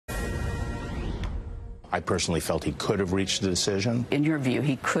I personally felt he could have reached a decision. In your view,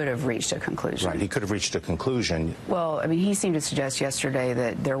 he could have reached a conclusion. Right, he could have reached a conclusion. Well, I mean, he seemed to suggest yesterday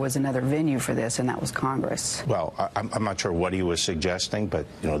that there was another venue for this, and that was Congress. Well, I'm not sure what he was suggesting, but,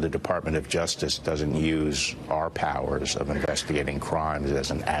 the Department of Justice doesn't use our powers of investigating crimes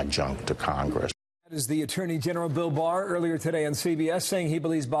as an adjunct to Congress. That is the Attorney General Bill Barr earlier today on CBS saying he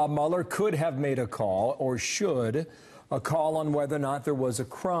believes Bob Mueller could have made a call, or should, a call on whether or not there was a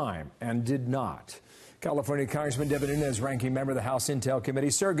crime, and did not. California Congressman Devin Nunes, ranking member of the House Intel Committee.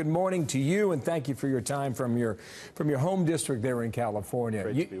 Sir, good morning to you, and thank you for your time from your home district there in California.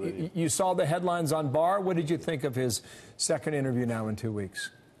 Great to be with you. You saw the headlines on Barr. What did you think of his second interview now in 2 weeks?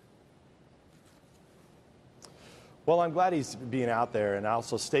 Well, I'm glad he's being out there and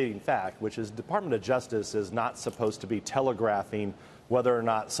also stating fact, which is the Department of Justice is not supposed to be telegraphing whether or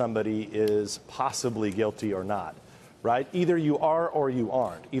not somebody is possibly guilty or not. Right? Either you are or you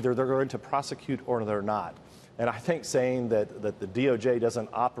aren't. Either they're going to prosecute or they're not. And I think saying that the DOJ doesn't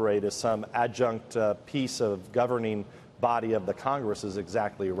operate as some adjunct piece of governing body of the Congress is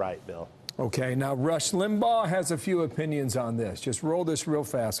exactly right, Bill. Okay, now Rush Limbaugh has a few opinions on this. Just roll this real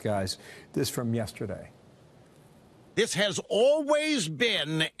fast, guys. This from yesterday. This has always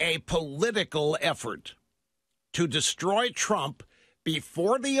been a political effort to destroy Trump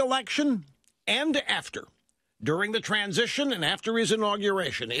before the election and after. During the transition and after his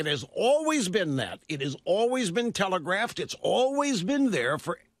inauguration. It has always been that. It has always been telegraphed. It's always been there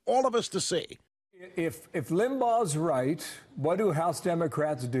for all of us to see. If Limbaugh's right, what do House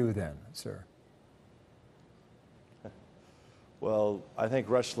Democrats do then, sir? Well, I think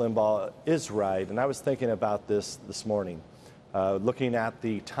Rush Limbaugh is right, and I was thinking about this morning, looking at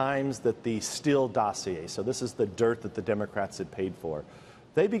the times that the Steele dossier, so this is the dirt that the Democrats had paid for,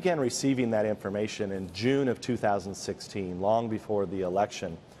 they began receiving that information in June of 2016, long before the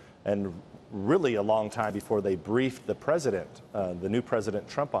election, and really a long time before they briefed the president, the new President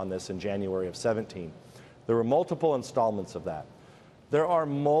Trump, on this in January of 17. There were multiple installments of that. There are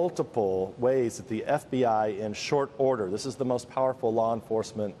multiple ways that the FBI, in short order, this is the most powerful law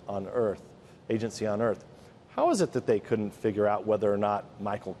enforcement on earth, agency on earth. How is it that they couldn't figure out whether or not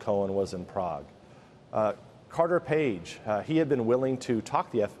Michael Cohen was in Prague? Carter Page, he had been willing to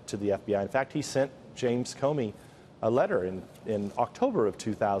talk to the FBI. In fact, he sent James Comey a letter in October of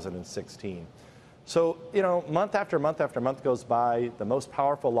 2016. So, month after month after month goes by, the most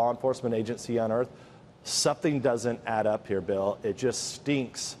powerful law enforcement agency on earth, something doesn't add up here, Bill. It just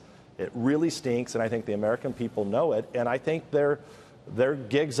stinks. It really stinks, and I think the American people know it, and I think their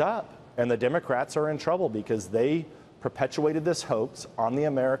gig's up, and the Democrats are in trouble because they perpetuated this hoax on the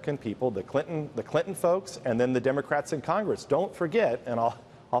American people, the Clinton folks, and then the Democrats in Congress. Don't forget, and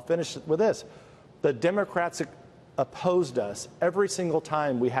I'll finish with this, the Democrats opposed us every single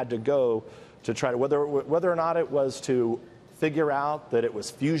time we had to go to try to, whether or not it was to figure out that it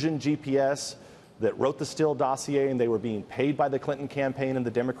was Fusion GPS that wrote the Steele dossier and they were being paid by the Clinton campaign and the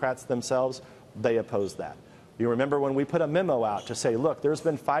Democrats themselves, they opposed that. You remember when we put a memo out to say, look, there's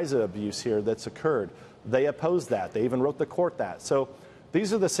been FISA abuse here that's occurred. They opposed that. They even wrote the court that. So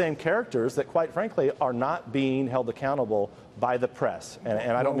these are the same characters that, quite frankly, are not being held accountable by the press. And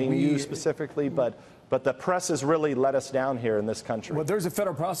I don't mean you specifically, but the press has really let us down here in this country. Well, there's a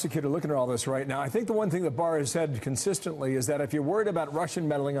federal prosecutor looking at all this right now. I think the one thing that Barr has said consistently is that if you're worried about Russian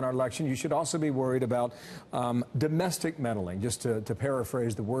meddling in our election, you should also be worried about domestic meddling, just to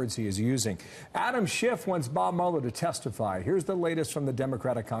paraphrase the words he is using. Adam Schiff wants Bob Mueller to testify. Here's the latest from the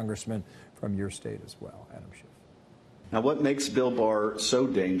Democratic congressman from your state as well, Adam Schiff. Now, what makes Bill Barr so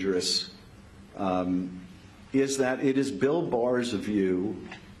dangerous is that it is Bill Barr's view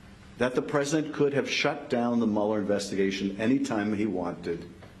that the president could have shut down the Mueller investigation anytime he wanted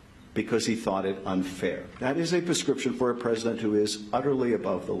because he thought it unfair. That is a prescription for a president who is utterly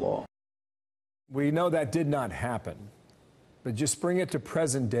above the law. We know that did not happen, but just bring it to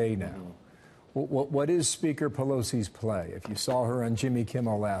present day now. What is Speaker Pelosi's play? If you saw her on Jimmy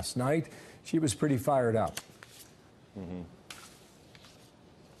Kimmel last night, she was pretty fired up.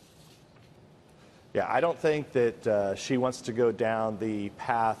 Yeah, I don't think that she wants to go down the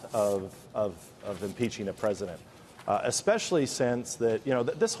path of impeaching a president, especially since that,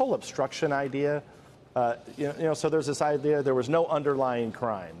 this whole obstruction idea, so there's this idea there was no underlying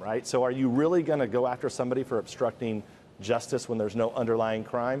crime, right? So are you really going to go after somebody for obstructing justice when there's no underlying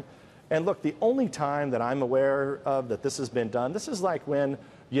crime? And look, the only time that I'm aware of that this has been done, this is like when,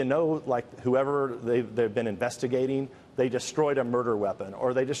 like whoever they've been investigating, they destroyed a murder weapon,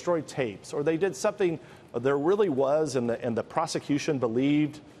 or they destroyed tapes, or they did something there really was, and the prosecution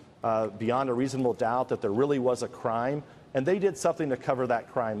believed beyond a reasonable doubt that there really was a crime, and they did something to cover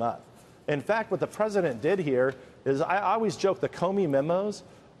that crime up. In fact, what the president did here is, I always joke, the Comey memos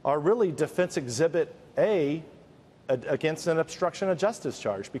are really defense exhibit A against an obstruction of justice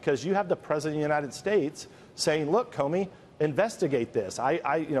charge, because you have the president of the United States saying, look, Comey, investigate this.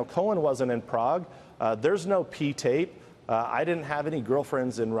 Cohen wasn't in Prague. There's no P-tape. I didn't have any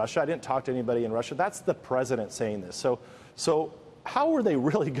girlfriends in Russia. I didn't talk to anybody in Russia. That's the president saying this. So how are they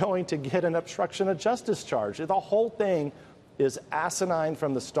really going to get an obstruction of justice charge? The whole thing is asinine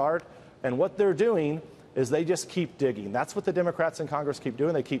from the start. And what they're doing is they just keep digging. That's what the Democrats in Congress keep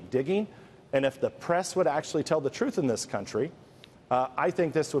doing. They keep digging. And if the press would actually tell the truth in this country, I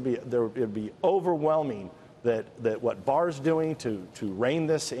think it would be overwhelming that what Barr's doing to rein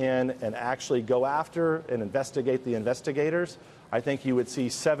this in and actually go after and investigate the investigators. I think you would see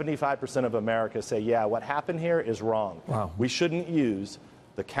 75% of America say, yeah, what happened here is wrong. Wow. We shouldn't use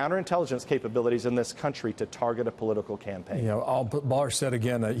the counterintelligence capabilities in this country to target a political campaign. You know, Barr said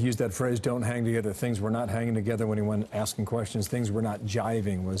again, he used that phrase, don't hang together. Things were not hanging together when he went asking questions. Things were not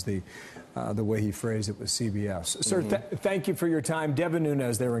jiving was the way he phrased it with CBS. Sir, thank you for your time. Devin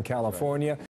Nunes there in California.